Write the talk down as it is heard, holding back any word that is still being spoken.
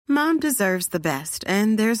Mom deserves the best,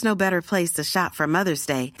 and there's no better place to shop for Mother's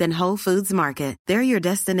Day than Whole Foods Market. They're your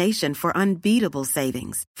destination for unbeatable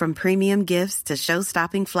savings, from premium gifts to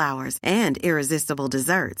show-stopping flowers and irresistible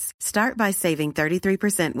desserts. Start by saving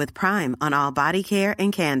 33% with Prime on all body care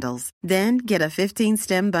and candles. Then get a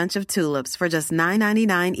 15-stem bunch of tulips for just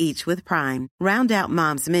 $9.99 each with Prime. Round out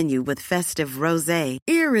Mom's menu with festive rosé,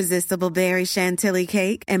 irresistible berry chantilly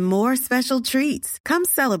cake, and more special treats. Come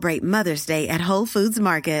celebrate Mother's Day at Whole Foods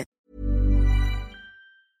Market.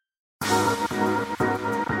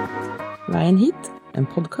 Veien hit, en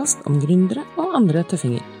podcast om gründere og andre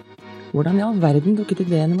tøffinger. Hvordan I all verden dukket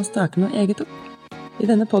ideen om å starte noe eget opp? I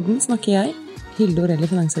denne podden snakker jeg, Hilde Orell I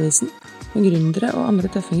Finansavisen, med gründere og andre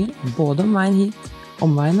tøffinger, både om veien hit,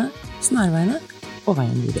 omveiene, snarveiene og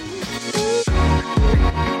veien videre.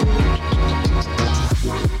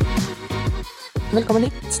 Velkommen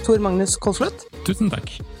hit, Tor Magnus Kolsflot. Tusen takk.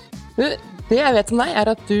 Det jeg vet om deg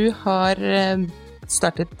at du har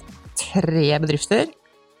startet 3 bedrifter,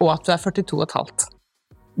 og at du 42 og et halvt.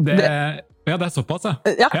 Ja, det såpass,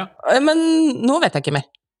 ja. Ja, men nå vet jeg ikke mer.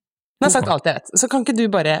 Nå har jeg sagt alt jeg vet. Så kan ikke du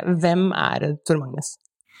bare, hvem Tor Magnus?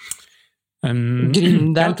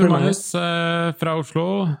 Gründeren Tor Magnus fra Oslo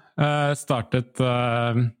startet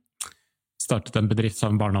en bedrift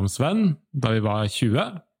som barndomsvenn da vi var 20.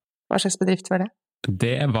 Hva slags bedrift var det?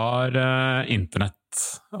 Det var internett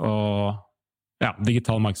og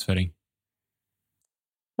digital markedsføring.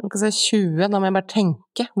 Jeg kan si 20, da må jeg bare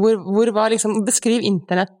tenke. Hvor var liksom, beskriv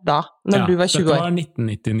internett da, når du var 20 år? Dette var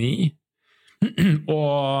 1999,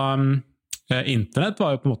 og internett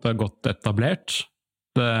var jo på en måte godt etablert.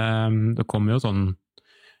 Det kom jo sånn,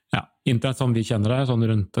 internett som vi kjenner det, sånn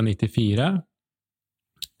rundt 94.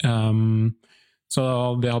 Så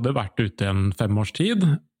det hadde vært ute I en 5 års tid,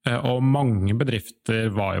 og mange bedrifter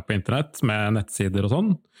var jo på internett med nettsider og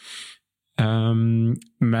sånn.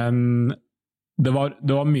 Men det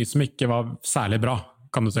var mye som ikke var særlig bra,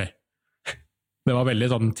 kan du si. Det var veldig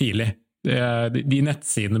sånn tidlig. De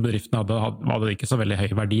nettsidene bedriftene hadde ikke så veldig høy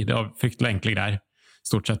verdi. Det var fryktelig enkle greier,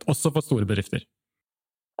 stort sett. Også for store bedrifter.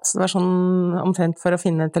 Så det var sånn, omtrent for å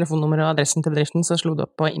finne telefonnummeret og adressen til bedriften, så slo du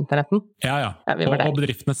opp på internetten? Ja. Og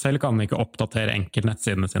bedriftene selv kan ikke oppdatere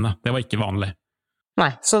enkeltnettsidene sine. Det var ikke vanlig.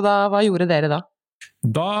 Nei, så hva gjorde dere da?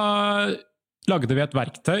 Da lagde vi et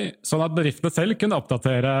verktøy, sånn at bedriftene selv kunne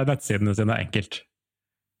oppdatere nettsidene sine enkelt.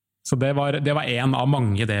 Så det var en av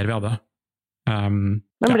mange ideer vi hadde.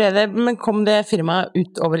 Men kom det firmaet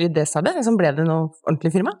ut over I det stedet? Ble det noe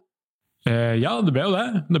ordentlig firma? Ja, det ble jo det.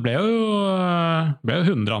 Det ble jo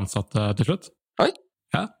 100 ansatte til slutt. Oi!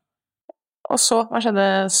 Ja. Og så, hva skjedde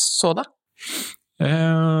så da?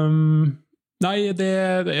 Nei,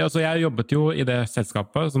 altså jeg jobbet jo I det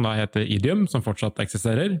selskapet som da heter Idiom, som fortsatt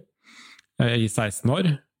eksisterer. I 16 år,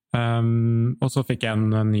 og så fikk jeg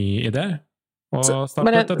en ny idé, og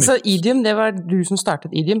startet et nytt. Så Idiom, det var du som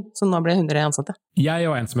startet Idiom, som nå ble 100 ansatte? Jeg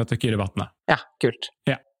og en som heter Kyrre Vatne. Ja, kult.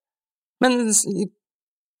 Ja. Men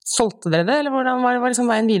solgte dere det, eller hvordan var liksom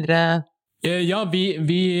veien videre? Ja,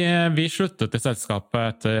 vi sluttet I selskapet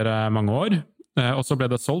etter mange år, og så ble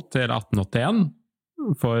det solgt til 1881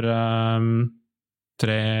 for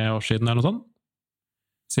 3 år siden eller noe sånt,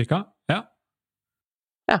 cirka, ja.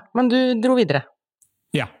 Ja, men du dro videre.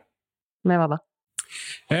 Ja. Med hva da?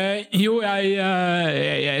 Hva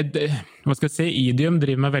skal jeg si, Idiom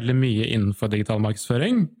driver med veldig mye innenfor digital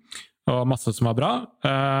markedsføring, og masse som var bra.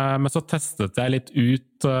 Men så testet jeg litt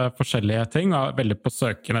ut forskjellige ting, og veldig på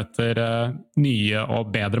søken etter nye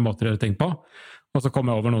og bedre måter å gjøre ting på. Og så kom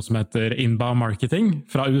jeg over noe som heter inbound marketing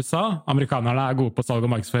fra USA. Amerikanerne gode på salg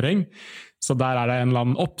og markedsføring. Så der det en eller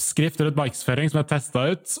annen oppskrift eller et markedsføring som jeg testet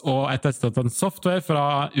ut, og jeg testet en software fra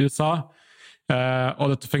USA, og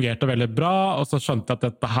dette fungerte veldig bra, og så skjønte jeg at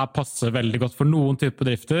dette her passer veldig godt for noen typer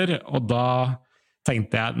bedrifter, og da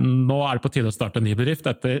tenkte jeg, nå det på tide å starte en ny bedrift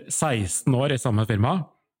etter 16 år I samme firma.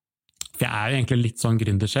 For jeg jo egentlig litt sånn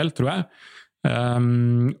gründer selv, tror jeg.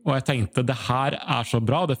 Og jeg tenkte, det her så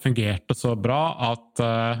bra, det fungerte så bra at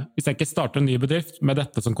hvis jeg ikke starter en ny bedrift med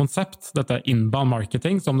dette som konsept, dette inbound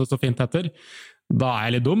marketing, som det så fint heter, da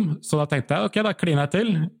jeg litt dum. Så da tenkte jeg, ok, da kliner jeg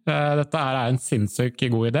til. Dette en sinnssykt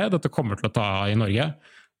god idé, dette kommer til å ta I Norge.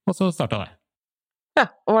 Og så startet jeg. Ja,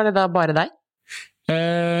 og var det da bare deg?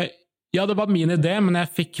 Ja, det var min idé, men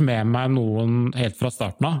jeg fikk med meg noen helt fra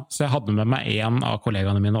starten av. Så jeg hadde med meg en av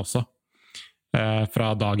kollegaene mine også,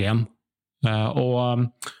 fra dag 1.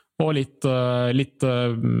 Og litt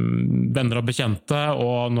venner og bekjente,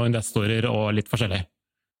 og noen investorer, og litt forskjellig.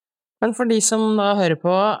 Men for de som da hører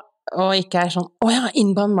på, og ikke sånn,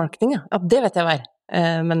 inbound marketing, ja, det vet jeg hva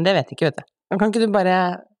men det vet jeg ikke, vet du. Kan ikke du bare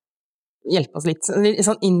hjelpe oss litt.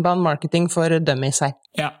 Sånn inbound marketing for dummies her.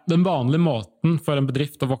 Ja, den vanlige måten for en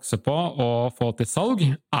bedrift å vokse på og få til salg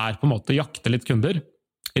på en måte å jakte litt kunder.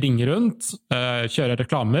 Ringe rundt, kjøre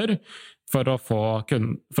reklamer for å få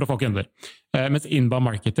kunder. Mens inbound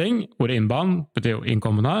marketing, ordet inbound betyr jo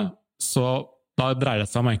innkommende, så da dreier det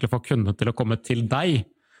seg om egentlig å få kundene til å komme til deg.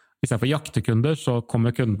 I stedet for jaktekunder så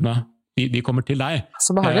kommer kundene de kommer til deg.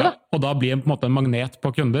 Så behagelig da. Og da blir det på en måte en magnet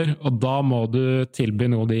på kunder, og da må du tilby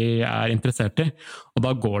noe de er interessert i. Og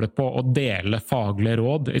da går det på å dele faglige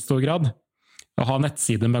råd i stor grad. Å ha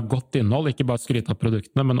nettsider med godt innhold, ikke bare skryte av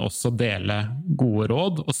produktene, men også dele gode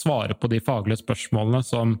råd og svare på de faglige spørsmålene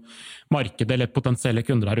som markedet eller potensielle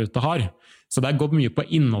kunder her ute har. Så det går mye på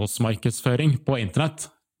innholdsmarkedsføring på internett.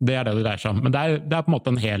 Det det dreier seg om. Men det er på en måte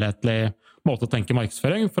en helhetlig måte å tenke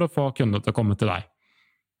markedsføring for å få kundene til å komme til deg.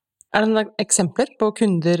 Det noen eksempler på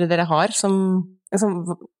kunder dere har som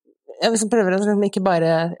prøver å ikke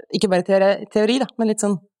bare teori da, men litt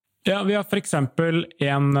sånn? Ja, vi har for eksempel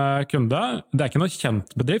en kunde, det ikke noe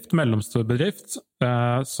kjent bedrift, mellomstor bedrift,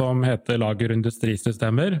 som heter Lager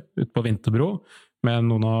Industrisystemer ute på Vinterbro, med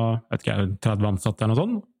noen av 30 ansatte eller noe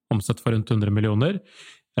sånt, omsett for rundt 100 millioner.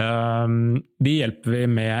 De hjelper vi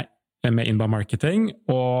med inbound marketing,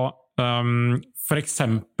 og for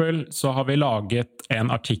eksempel så har vi laget en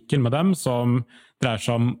artikkel med dem som dreier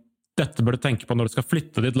seg om dette bør du tenke på når du skal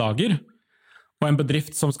flytte ditt lager. Og en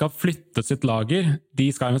bedrift som skal flytte sitt lager, de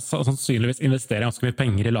skal sannsynligvis investere ganske mye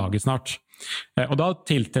penger i lager snart. Og da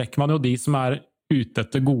tiltrekker man jo de som ute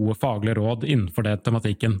etter gode faglige råd innenfor det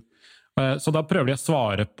tematikken. Så da prøver de å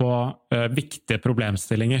svare på viktige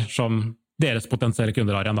problemstillinger som deres potensielle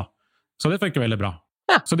kunder har igjen da. Så det funker veldig bra.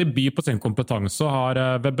 Ja. Så de byr på sin kompetanse og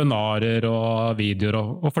har webinarer og videoer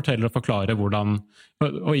og forteller og forklarer hvordan,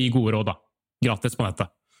 og gi gode råd da, gratis på nettet.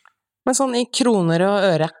 Men sånn i kroner og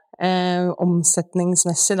øre,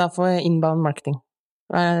 omsetningsmessig da for inbound marketing.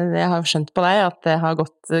 Jeg har skjønt på deg at det har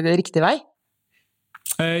gått riktig vei.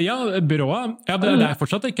 Ja, byrået. Ja, det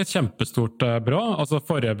fortsatt ikke et kjempestort byrå. Altså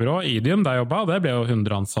forrige byrå, Idiom, der jeg jobbet, det ble jo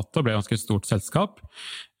 100 ansatte og ble et ganske stort selskap.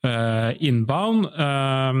 Inbound,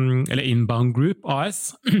 eller Inbound Group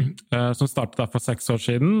AS, som startet der for 6 år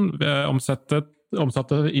siden,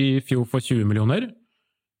 omsatte i fjor for 20 millioner,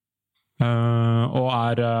 og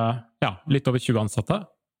litt over 20 ansatte.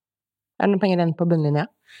 Det noen penger igjen på bunnlinja?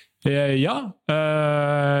 Ja,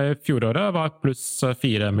 fjoråret var pluss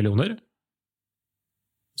 4 millioner.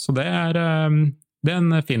 Så det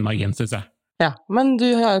en fin margin, synes jeg. Ja, men du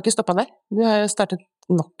har jo ikke stoppet der. Du har jo startet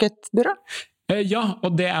nok et byrå. Ja,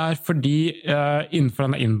 og det fordi innenfor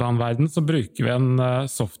denne inbound-verden så bruker vi en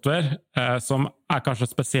software som kanskje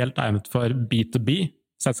spesielt egnet for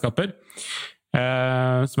B2B-selskaper,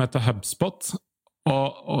 som heter HubSpot,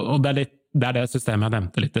 og det det systemet jeg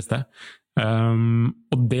nevnte litt i sted.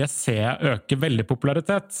 Og det ser jeg øker veldig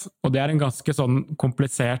popularitet, og det en ganske sånn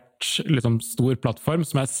komplisert, liksom stor plattform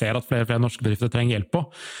som jeg ser at flere norske bedrifter trenger hjelp på.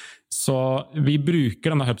 Så vi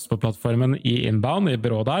bruker denne HubSpot-plattformen i inbound, i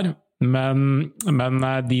byrået der, men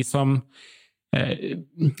de som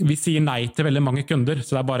vi sier nei til veldig mange kunder,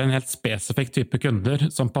 så det bare en helt spesifikk type kunder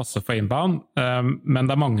som passer for inbound, men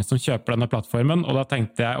det mange som kjøper denne plattformen, og da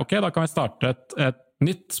tenkte jeg, ok, da kan vi starte et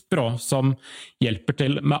nytt byrå som hjelper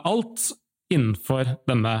til med alt innenfor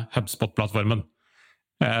denne HubSpot-plattformen.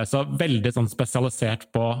 Så veldig sånn spesialisert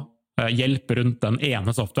på hjelp rundt den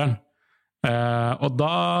ene softwaren. Og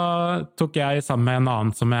da tok jeg sammen med en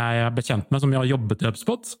annen som jeg bekjent med, som har jobbet i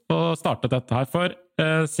HubSpot, og startet dette her for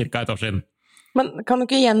cirka 1 år siden. Men kan du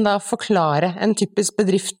ikke igjen da forklare en typisk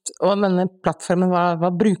bedrift og denne plattformen,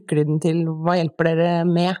 hva bruker de den til, hva hjelper dere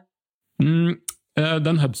med?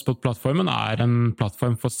 Den HubSpot-plattformen en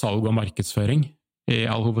plattform for salg og markedsføring i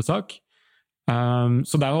all hovedsak.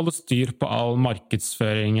 Så det å holde styr på all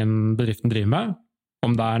markedsføringen bedriften driver med,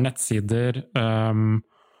 om det nettsider,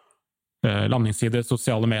 landingssider,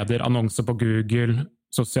 sosiale medier, annonser på Google,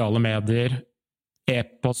 sosiale medier,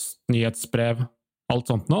 e-post, nyhetsbrev, alt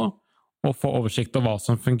sånt nå, og få oversikt over hva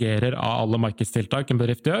som fungerer av alle markedstiltak en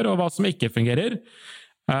bedrift gjør, og hva som ikke fungerer.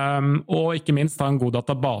 Og ikke minst ha en god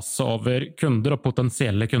database over kunder og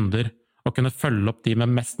potensielle kunder, og kunne følge opp de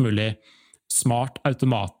med mest mulig smart,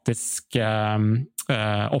 automatisk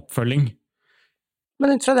oppfølging.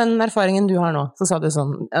 Men ut fra den erfaringen du har nå, så sa du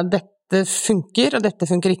sånn, ja, dette funker, og dette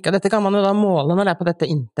funker ikke, og dette kan man jo da måle når det på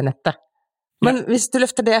dette internettet. Men hvis du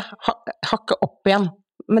løfter det hakket opp igjen,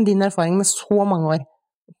 med din erfaring med så mange år,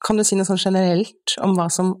 kan du si noe sånn generelt om hva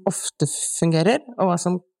som ofte fungerer, og hva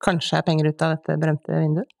som kanskje penger ut av dette berømte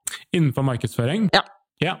vinduet? Innenfor markedsføring? Ja.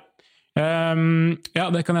 Ja,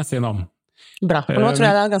 det kan jeg si noe om. Bra, for nå tror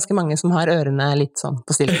jeg det ganske mange som har ørene litt sånn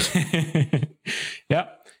på stilk. Ja,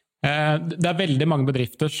 Det veldig mange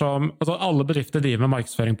bedrifter altså alle bedrifter driver med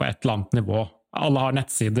markedsføring på et eller annet nivå. Alle har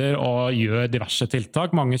nettsider og gjør diverse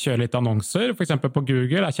tiltak. Mange kjører litt annonser, for eksempel på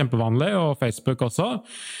Google, er kjempevanlig, og Facebook også.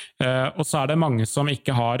 Og så det mange som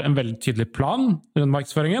ikke har en veldig tydelig plan rundt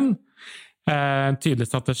markedsføringen. En tydelig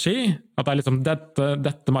strategi, at det liksom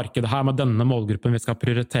dette markedet her med denne målgruppen vi skal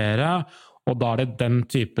prioritere, og da det den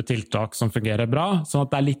type tiltak som fungerer bra, sånn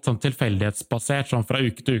at det litt sånn tilfeldighetsbasert, sånn fra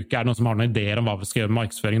uke til uke, det noen som har noen ideer om hva vi skal gjøre med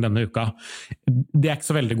markedsføring denne uka. Det ikke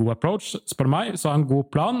så veldig god approach, spør du meg, så en god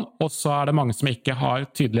plan, og så det mange som ikke har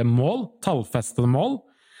tydelige mål, tallfestede mål,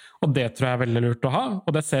 og det tror jeg veldig lurt å ha,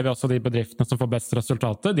 og det ser vi også de bedriftene som får best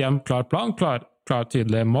resultater, de har en klar plan, klar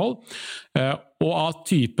tydelige mål, og av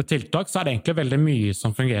type tiltak så det egentlig veldig mye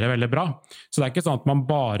som fungerer veldig bra. Så det ikke sånn at man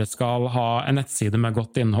bare skal ha en nettside med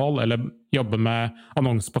godt innhold, eller jobbe med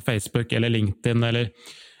annonser på Facebook eller LinkedIn,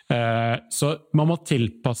 så man må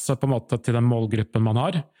tilpasse på en måte til den målgruppen man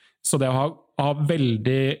har. Så det å ha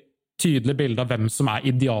veldig tydelig bilde av hvem som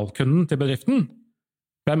idealkunden til bedriften,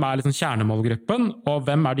 hvem liksom kjernemålgruppen, og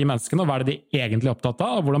hvem de menneskene, og hva de egentlig opptatt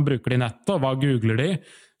av, og hvordan bruker de nettet, og hva googler de,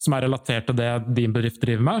 som relatert til det din bedrift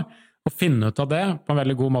driver med, og finne ut av det på en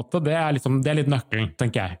veldig god måte, det det litt nøkkelen,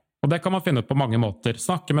 tenker jeg. Og det kan man finne ut på mange måter.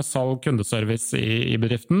 Snakke med salg, kundeservice i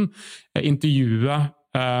bedriften, intervjue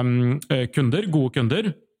kunder, gode kunder,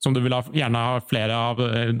 som du vil gjerne ha flere av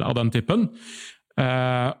den typen,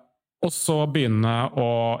 og så begynne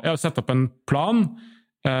å sette opp en plan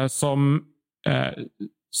som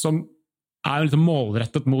liksom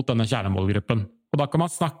målrettet mot denne kjernemålgruppen. Og da kan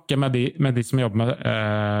man snakke med de som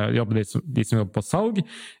de som jobber på salg,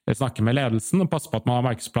 snakke med ledelsen og passe på at man har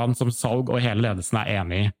markedsplan som salg og hele ledelsen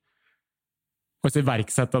enig i. Og så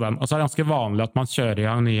iverksette den. Og så det ganske vanlig at man kjører i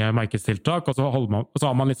gang nye markedstiltak, og så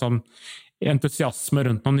har man liksom entusiasme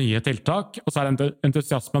rundt noen nye tiltak, og så det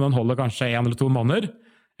entusiasme, den holder kanskje 1 eller 2 måneder,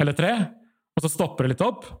 eller 3, og så stopper det litt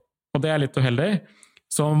opp, og det litt uheldig.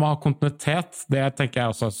 Så man må ha kontinuitet, det tenker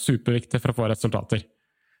jeg også superviktig for å få resultater.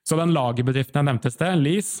 Så den lagerbedriften jeg nevnte i sted,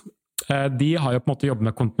 Lees, de har jo på en måte jobbet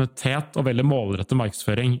med kontinuitet og veldig målrettet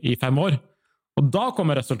markedsføring i 5 år. Og da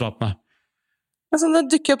kommer resultatene. Altså, det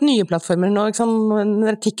dukker opp nye plattformer nå, ikke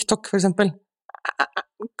sant? TikTok for eksempel.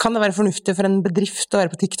 Kan det være fornuftig for en bedrift å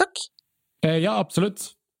være på TikTok? Ja, absolutt.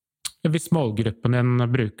 Hvis målgruppen din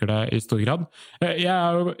bruker det i stor grad.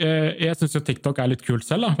 Jeg synes jo TikTok litt kult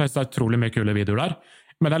selv, da. Jeg synes det utrolig mye kule videoer der.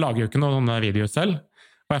 Men jeg lager jo ikke noen videoer selv.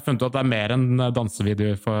 Og jeg har funnet ut at det mer enn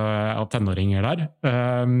dansevideoer av tenåringer der.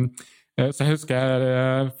 Så jeg husker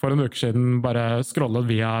for en uke siden bare scrollet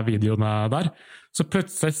via videoene der. Så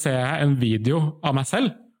plutselig ser jeg en video av meg selv.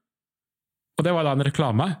 Og det var da en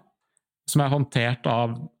reklame som håndtert av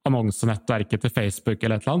annonsenettverket til Facebook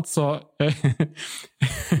eller et eller annet.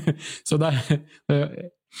 Så det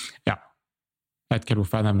ja. Jeg vet ikke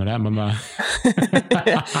hvorfor jeg nevner det, men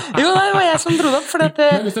Jo, det var jeg som dro det opp,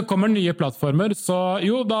 Men hvis det kommer nye plattformer, så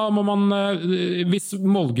jo, da må man hvis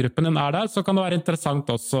målgruppen din der, så kan det være interessant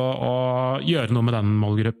også å gjøre noe med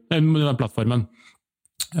med den plattformen.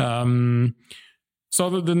 Så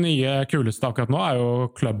det nye kuleste akkurat nå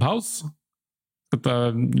jo Clubhouse, dette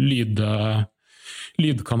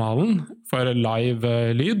lydkanalen for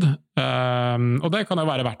live lyd, og det kan jo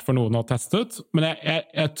være verdt for noen å teste ut, men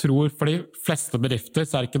jeg tror for de fleste bedrifter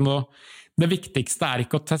så det ikke noe, det viktigste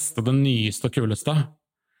ikke å teste det nyeste og kuleste,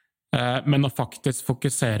 men å faktisk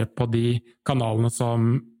fokusere på de kanalene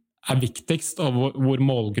som viktigst, og hvor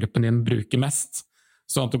målgruppen din bruker mest,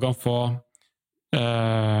 sånn at du kan få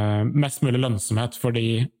mest mulig lønnsomhet for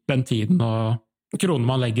den tiden og kronen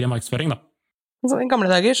man legger i markedsføring, da. Så i gamle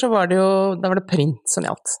dager så var da var det print som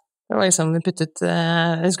gjaldt. Det var liksom, vi puttet,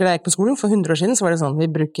 jeg husker da jeg gikk på skolen, for 100 år siden så var det sånn, vi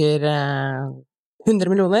bruker 100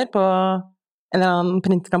 millioner på en eller annen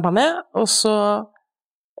printkampanje, og så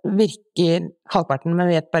virker halvparten, men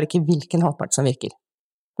vi vet bare ikke hvilken halvpart som virker.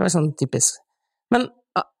 Det var sånn typisk. Men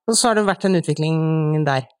så har det vært en utvikling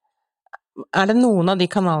der. Det noen av de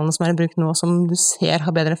kanalene som brukt nå som du ser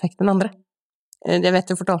har bedre effekt enn andre? Jeg vet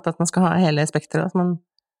jo fortalte at man skal ha hele spektret, men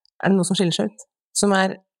det noe som skiller seg ut? Som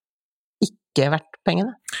ikke verdt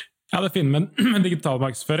pengene? Ja, det fine med digital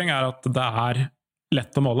markedsføring at det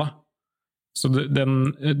lett å måle. Så det på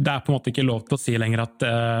en måte ikke lov til å si lenger at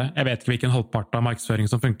jeg vet ikke hvilken halvpart av markedsføring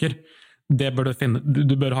som funker. Det bør du finne.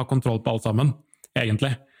 Du bør ha kontroll på alt sammen,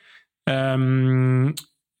 egentlig.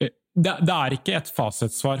 Det ikke et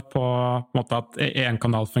fasitsvar på en måte at en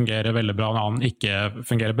kanal fungerer veldig bra, og en annen ikke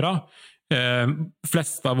fungerer bra.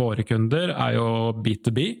 Fleste av våre kunder jo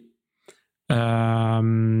B2B,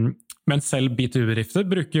 men selv B2B-bedrifter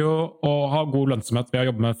bruker jo å ha god lønnsomhet ved å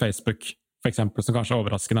jobbe med Facebook for eksempel, som kanskje er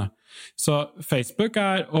overraskende. Så Facebook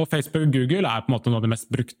og Google er på en måte noen av de mest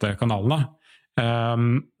brukte kanalene,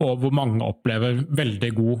 og hvor mange opplever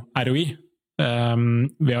veldig god ROI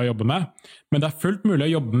ved å jobbe med. Men det er fullt mulig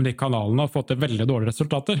å jobbe med de kanalene og få til veldig dårlige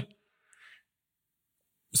resultater.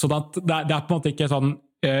 Så det er på en måte ikke sånn,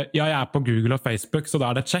 ja, jeg er på Google og Facebook, så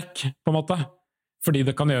da er det check, på en måte. Fordi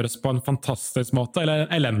det kan gjøres på en fantastisk måte, eller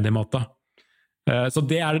en elendig måte. Så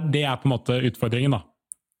det er på en måte utfordringen, da.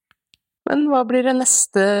 Men hva blir det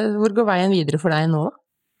neste, hvor går veien videre for deg nå?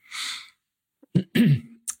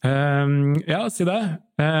 Ja, si det.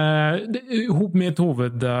 Mitt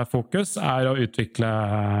hovedfokus er å utvikle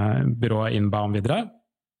byrået Inbound videre.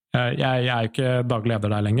 Jeg er jo ikke daglig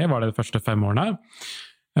leder der lenger, var det de første 5 årene.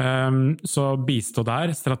 Så bistå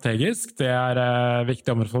der strategisk, det er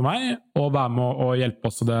viktig område for meg, og være med å hjelpe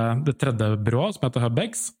også det tredje byrået, som heter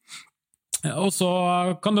HubX. Og så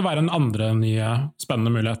kan det være en andre nye spennende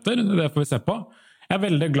muligheter, det får vi se på. Jeg er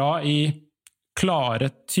veldig glad i klare,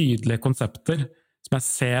 tydelige konsepter som jeg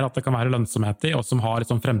ser at det kan være lønnsomhet i, og som har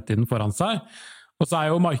liksom fremtiden foran seg. Og så er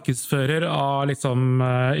jeg jo markedsfører av liksom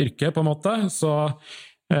yrke på en måte, så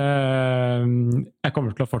jeg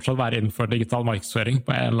kommer til å fortsatt være innenfor digital markedsføring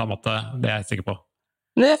på en eller annen måte, det er jeg sikker på.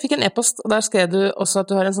 Jeg fikk en e-post, og der skrev du også at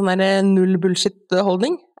du har en sånn der null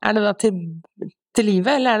bullshit-holdning. Er det da til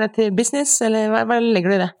livet, eller er det til business, eller hva legger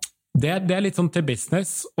du i det? Det er litt sånn til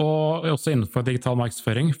business, og også innenfor digital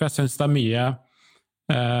markedsføring, for jeg synes det er mye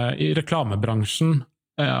i reklamebransjen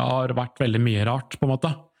har vært veldig mye rart, på en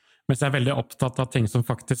måte. Mens jeg er veldig opptatt av ting som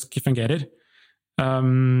faktisk fungerer,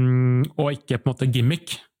 og ikke på en måte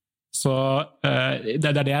gimmick. Så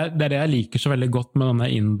det er det jeg liker så veldig godt med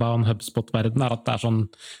denne inbound HubSpot-verdenen, er at det er sånn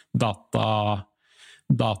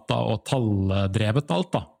data og talldrevet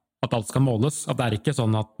alt, da. At alt skal måles. At det er ikke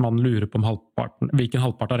sånn at man lurer på hvilken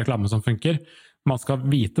halvpart av reklame som funker. Man skal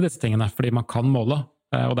vite disse tingene, fordi man kan måle.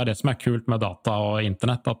 Og det er det som er kult med data og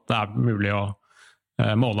internett, at det er mulig å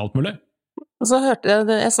måle alt mulig. Og så hørte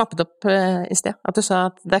jeg snappet opp i sted, at du sa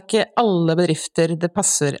at det er ikke alle bedrifter det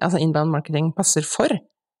passer, altså inbound marketing passer for.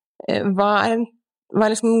 Hva er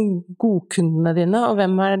liksom godkundene dine, og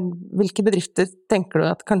hvilke bedrifter tenker du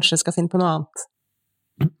at kanskje skal finne på noe annet?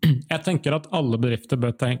 Jeg tenker at alle bedrifter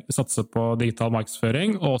bør satse på digital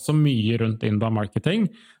markedsføring, og også mye rundt inbound marketing.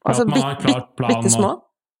 Altså bitte små?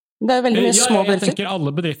 Det er veldig mye små bedrifter. Jeg tenker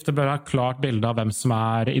alle bedrifter bør ha klart bilde av hvem som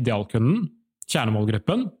er idealkunden,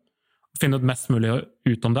 kjernemålgruppen, finne ut mest mulig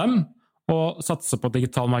ut om dem, og satse på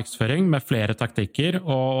digital markedsføring med flere taktikker,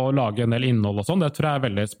 og lage en del innhold og sånn. Det tror jeg er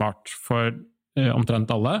veldig smart for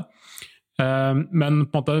omtrent alle. Men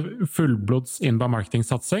på en måte fullblods inbound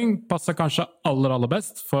marketing-satsing passer kanskje aller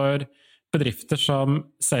best for bedrifter som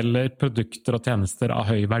selger produkter og tjenester av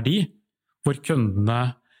høy verdi, hvor kundene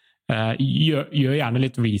gjør gjerne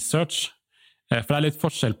litt research. For det er litt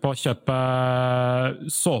forskjell på å kjøpe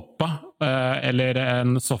såpe eller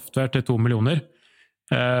en software til 2 millioner.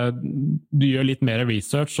 Du gjør litt mer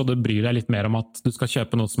research, og du bryr deg litt mer om at du skal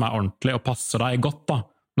kjøpe noe som er ordentlig og passer deg godt da,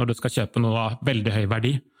 når du skal kjøpe noe av veldig høy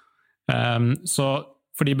verdi. Så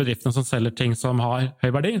for de bedriftene som selger ting som har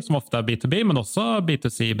høy verdi, som ofte er B2B, men også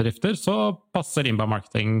B2C-bedrifter, så passer inbound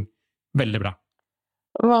marketing veldig bra.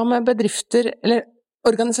 Hva med bedrifter, eller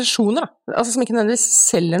organisasjoner, da? Altså som ikke nødvendigvis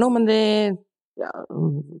selger noe, men de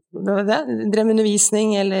drev med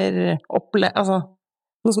undervisning, eller altså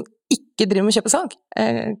noe som ikke driver med kjøpesalg.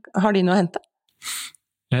 Har de noe å hente?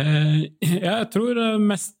 Jeg tror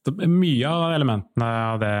mye av elementene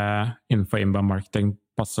av det innenfor inbound marketing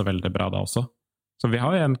passer veldig bra da også. Så vi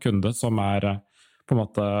har en kunde som er på en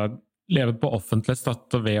måte lever på offentlig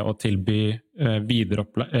støtte ved å tilby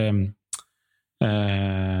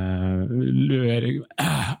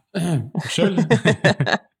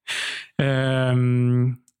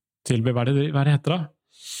tilby, hva det heter da?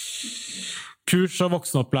 Kurs og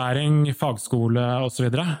voksenopplæring, fagskole og så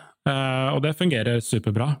videre. Og det fungerer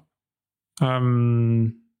superbra.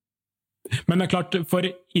 Men det er klart, for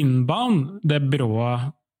inbound, det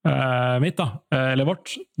byrået mitt da, eller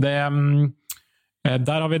vårt, der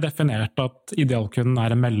har vi definert at idealkunden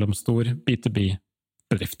er en mellomstor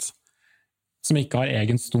B2B-bedrift, som ikke har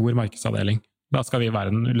egen stor markedsavdeling. Da skal vi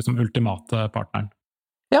være den liksom ultimate partneren.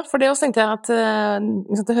 Ja, for det også tenkte jeg at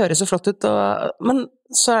det høres så flott ut, men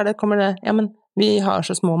så kommer det, ja, men vi har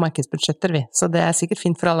så små markedsbudsjetter, så det er sikkert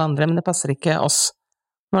fint for alle andre, men det passer ikke oss.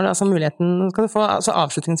 Nå er det altså muligheten, skal du få, altså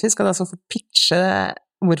avslutningsvis, skal du altså få pitche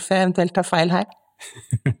hvorfor jeg eventuelt tar feil her?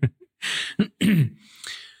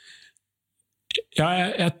 Ja,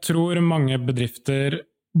 jeg tror mange bedrifter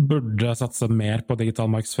burde satse mer på digital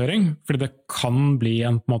markedsføring, fordi det kan bli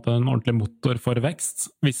en ordentlig motor for vekst,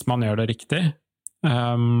 hvis man gjør det riktig.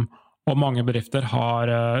 Og mange bedrifter har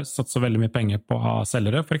satt så veldig mye penger på å ha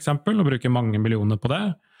selgere, for eksempel, og bruker mange millioner på det.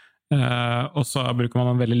 Og så bruker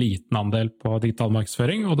man en veldig liten andel på digital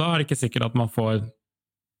markedsføring, og da er det ikke sikkert at man får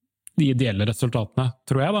de ideelle resultatene,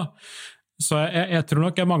 tror jeg da. Så jeg tror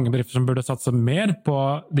nok det er mange bedrifter som burde satse mer på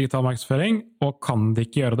digital markedsføring, og kan de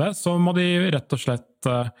ikke gjøre det, så må de rett og slett,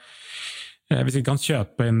 hvis de ikke kan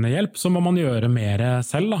kjøpe inn hjelp, så må man gjøre mer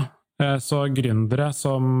selv da. Så gründere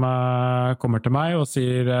som kommer til meg og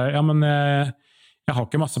sier, ja, men jeg har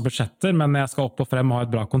ikke masse budsjetter, men jeg skal opp og frem og ha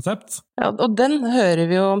et bra konsept. Ja, og den hører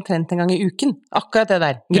vi jo omtrent en gang i uken. Akkurat det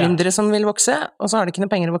der. Gründere som vil vokse, og så har de ikke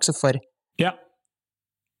noe penger å vokse for. Ja.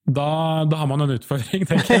 Da har man en utfordring,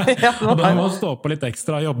 tenker jeg. Ja, og da må man stå på litt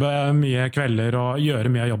ekstra, jobbe mye kvelder og gjøre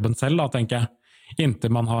mye av jobben selv, da, tenker jeg.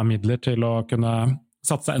 Inntil man har midler til å kunne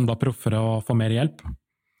satse enda proffere og få mer hjelp.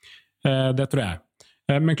 Det tror jeg.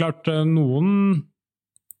 Men klart, noen...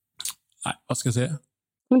 Nei, hva skal jeg si?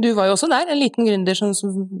 Men du var jo også der, en liten gründer som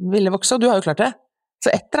ville vokse, og du har jo klart det. Så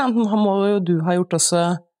et eller annet må jo du ha gjort også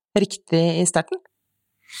riktig i starten?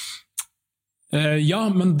 Ja,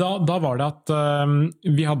 men da var det at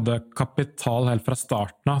vi hadde kapital helt fra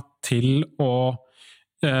starten av til å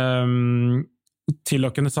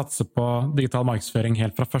kunne satse på digital markedsføring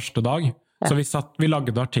helt fra første dag. Ja. Så vi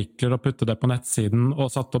lagde artikler og puttet det på nettsiden og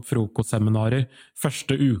satte opp frokostseminarer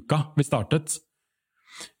første uka vi startet.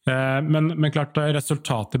 Men klart,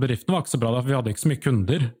 resultatet i bedriften var ikke så bra, for vi hadde ikke så mye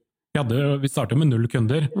kunder. Vi startet med 0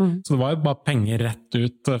 kunder, så det var jo bare penger rett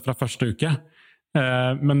ut fra første uke.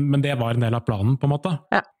 Men det var en del av planen, på en måte.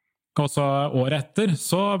 Ja. Og så året etter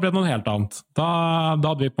så ble det noe helt annet. Da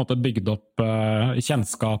hadde vi på en måte bygd opp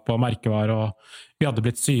kjennskap og merkevar, og vi hadde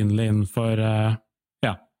blitt synlige innenfor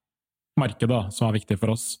markedet, som var viktig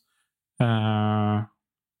for oss.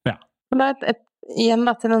 Ja. Men det er igjen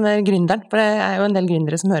da, til denne gründeren, for det er jo en del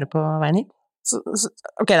gründere som hører på veien hit.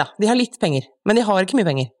 Ok da, de har litt penger, men de har ikke mye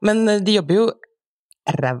penger. Men de jobber jo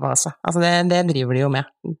ræva, altså. Det driver de jo med.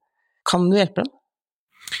 Kan du hjelpe dem?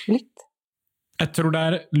 Litt? Jeg tror det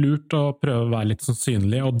er lurt å prøve å være litt sånn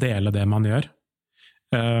synlig og dele det man gjør.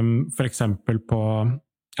 For eksempel på,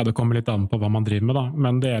 ja, det kommer litt an på hva man driver med da,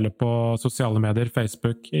 men det gjelder på sosiale medier,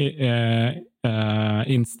 Facebook,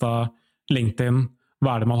 Insta, LinkedIn,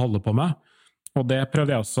 hva er det man holder på med? Og det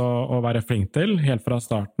prøvde jeg også å være flink til, helt fra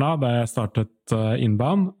starten av, da jeg startet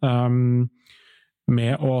Inbound,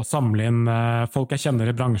 med å samle inn folk jeg kjenner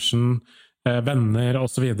i bransjen, venner og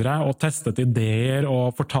så videre, og testet ideer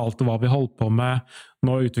og fortalte hva vi holdt på med,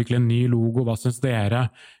 nå utvikle en ny logo, hva synes dere?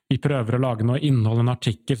 Vi prøver å lage noe innhold, en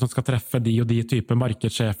artikkel som skal treffe de og de typer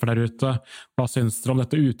markedssjefer der ute. Hva synes dere om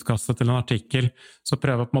dette utkastet til en artikkel? Så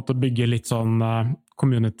prøve på en måte å bygge litt sånn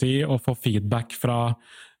community og få feedback fra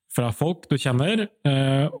folk du kjenner,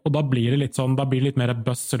 og da blir det litt sånn, da blir det litt mer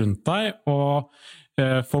buzz rundt deg, og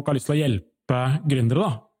folk har lyst til å hjelpe gründere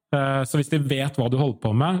da. Så hvis de vet hva du holder på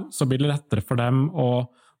med, så blir det lettere for dem å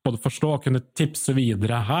både forstå og kunne tipse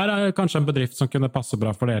videre. Her er kanskje en bedrift som kunne passe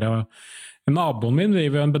bra for dere. Naboen min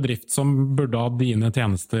driver jo en bedrift som burde ha dine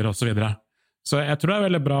tjenester og så videre. Så jeg tror det er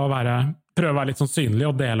veldig bra å prøve å være litt sånn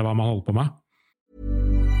synlig og dele hva man holder på med.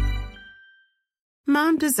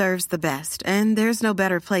 Mom deserves the best, and there's no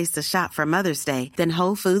better place to shop for Mother's Day than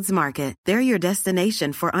Whole Foods Market. They're your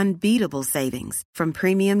destination for unbeatable savings, from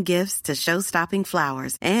premium gifts to show-stopping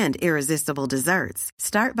flowers and irresistible desserts.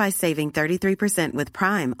 Start by saving 33% with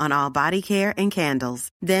Prime on all body care and candles.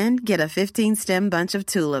 Then get a 15-stem bunch of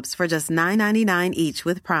tulips for just $9.99 each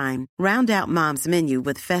with Prime. Round out Mom's menu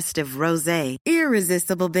with festive rosé,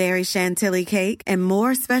 irresistible berry chantilly cake, and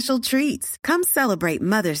more special treats. Come celebrate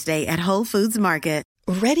Mother's Day at Whole Foods Market.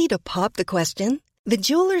 Ready to pop the question? The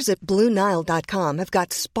jewelers at BlueNile.com have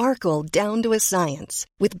got sparkle down to a science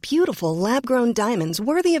with beautiful lab-grown diamonds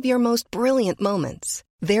worthy of your most brilliant moments.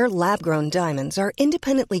 Their lab-grown diamonds are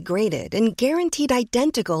independently graded and guaranteed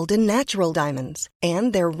identical to natural diamonds,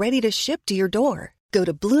 and they're ready to ship to your door. Go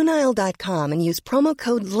to BlueNile.com and use promo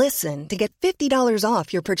code LISTEN to get $50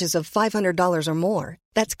 off your purchase of $500 or more.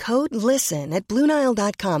 That's code LISTEN at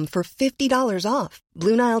BlueNile.com for $50 off.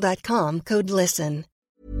 BlueNile.com, code LISTEN.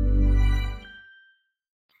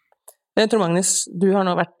 Jeg tror, Magnus, du har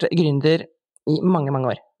nå vært gründer i mange, mange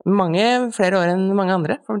år. Mange flere år enn mange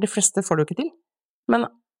andre, for de fleste får du ikke til. Men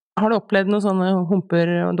har du opplevd noen sånne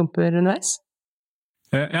humper og dumper underveis?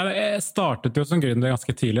 Ja, jeg startet jo som gründer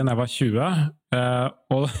ganske tidlig, når jeg var 20,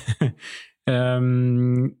 og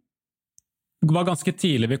det var ganske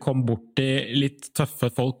tidlig vi kom bort i litt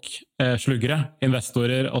tøffe folk, sluggere,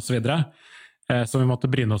 investorer og så videre, som vi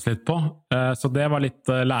måtte bryne oss litt på. Så det var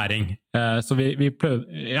litt læring. Så vi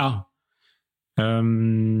prøvde, ja.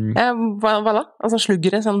 Hva da? Altså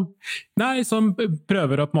sluggere sånn? Nei, som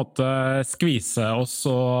prøver å på en måte skvise oss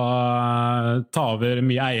og ta over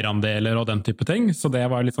mye eierandeler og den type ting. Så det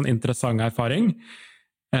var litt sånn interessant erfaring.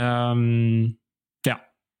 Ja.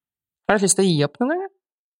 Har du lyst til å gi opp noen gang?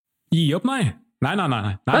 Gi opp, nei. Nei,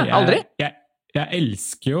 aldri? Jeg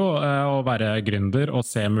elsker jo å være gründer og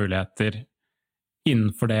se muligheter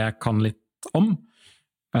innenfor det jeg kan litt om.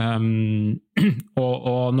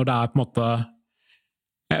 Og når det på en måte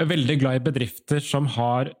jeg veldig glad i bedrifter som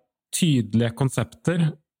har tydelige konsepter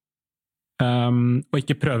og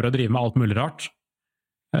ikke prøver å drive med alt mulig rart.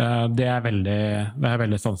 Det er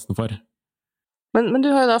veldig sansen for. Men du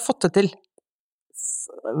har jo da fått det til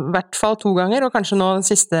i hvert fall 2 ganger, og kanskje nå den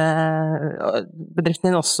siste bedriften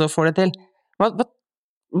din også får det til.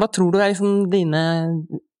 Hva tror du er liksom dine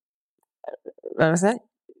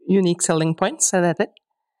unique selling points, er det heter?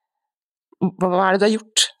 Hva er det du har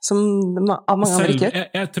gjort som mange andre ikke gjør?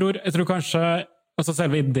 Jeg tror kanskje altså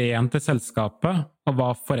selve ideen til selskapet og hva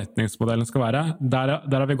forretningsmodellen skal være, der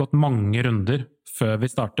har vi gått mange runder før vi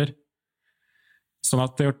starter. Sånn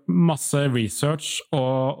at det har gjort masse research,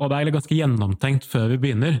 og det er ganske gjennomtenkt før vi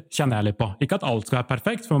begynner, kjenner jeg litt på. Ikke at alt skal være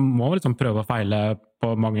perfekt, for man må liksom prøve å feile på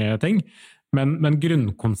mange ting, men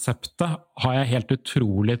grunnkonseptet har jeg helt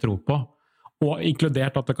utrolig tro på, og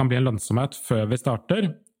inkludert at det kan bli en lønnsomhet før vi starter.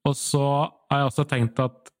 Og så har jeg også tenkt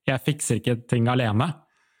at jeg fikser ikke ting alene,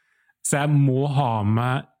 så jeg må ha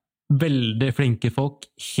med veldig flinke folk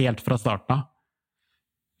helt fra starten av.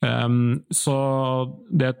 Så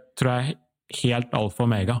det tror jeg helt alfa og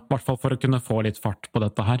omega, i hvert fall for å kunne få litt fart på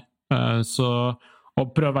dette her. Så å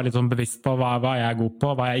prøve å være litt sånn bevisst på hva jeg er god på,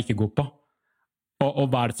 hva jeg ikke er god på, og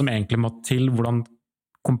hva er det som egentlig må til, hvordan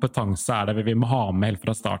kompetanse er det vi må ha med helt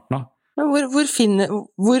fra starten av. Men hvor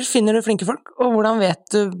finner du flinke folk, og hvordan vet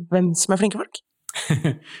du hvem som er flinke folk?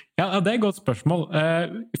 Ja, det er et godt spørsmål.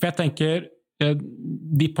 For jeg tenker,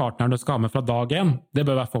 de partnerne du skal ha med fra dag 1, det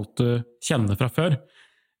bør være folk du kjenner fra før.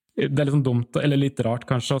 Det er litt sånn dumt, eller litt rart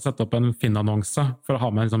kanskje, å sette opp en Finn-annonse for å ha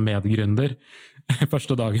med en sånn medgründer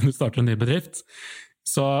første dagen du starter en ny bedrift.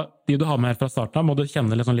 Så de du har med fra starten av, må du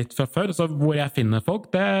kjenne litt fra før. Så hvor jeg finner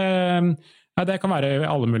folk, det kan være i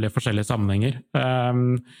alle mulige forskjellige sammenhenger.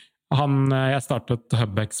 Han jeg startet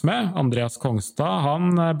HubX med, Andreas Kongstad,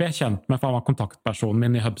 han ble kjent med, for han var kontaktpersonen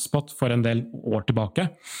min i HubSpot for en del år tilbake.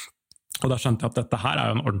 Og da skjønte jeg at dette her er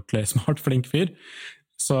jo en ordentlig smart, flink fyr.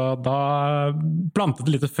 Så da plantet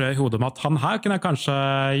det litt frø i hodet med at han her kunne jeg kanskje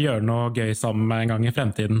gjøre noe gøy sammen med en gang i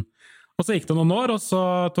fremtiden. Og så gikk det noen år, og så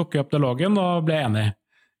tok jeg opp dialogen og ble enig.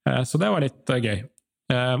 Så det var litt gøy.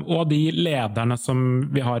 Og de lederne som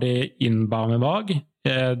vi har i Inbound i dag,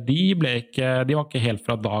 de var ikke helt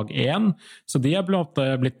fra dag 1, så de har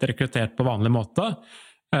blitt rekruttert på vanlig måte.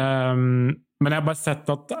 Men jeg har bare sett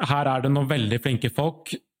at her er det noen veldig flinke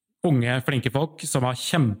folk, unge flinke folk, som har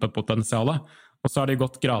kjempepotensiale. Og så har de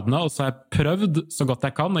gått gradene, og så har jeg prøvd så godt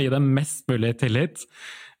jeg kan å gi dem mest mulig tillit.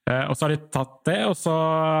 Og så har de tatt det, og så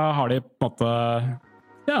har de på en måte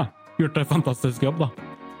gjort en fantastisk jobb, da.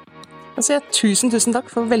 Altså, tusen takk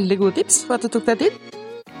for veldig gode tips, for at du tok deg tid.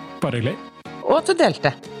 Bare hyggelig. Og at du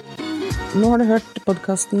delte. Nå har du hørt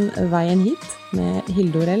podcasten Veien hit med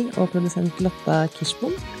Hilde Orell og produsent Lotta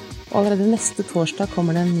Kirschbom. Og allerede neste torsdag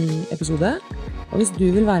kommer det en ny episode. Og hvis du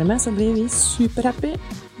vil være med, så blir vi superhappy.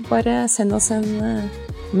 Bare send oss en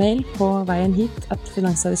mail på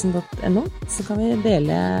veienhit@finansavisen.no, så kan vi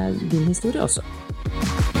dele din historie også.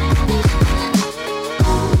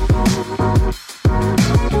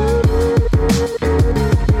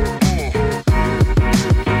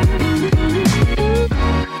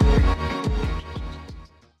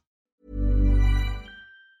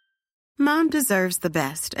 Mom deserves the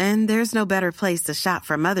best, and there's no better place to shop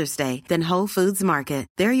for Mother's Day than Whole Foods Market.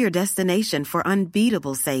 They're your destination for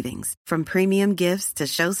unbeatable savings, from premium gifts to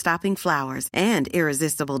show-stopping flowers and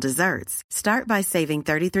irresistible desserts. Start by saving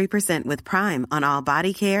 33% with Prime on all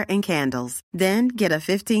body care and candles. Then get a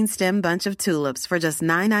 15-stem bunch of tulips for just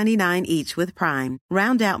 $9.99 each with Prime.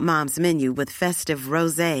 Round out Mom's menu with festive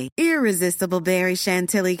rosé, irresistible berry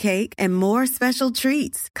chantilly cake, and more special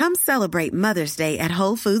treats. Come celebrate Mother's Day at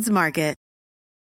Whole Foods Market.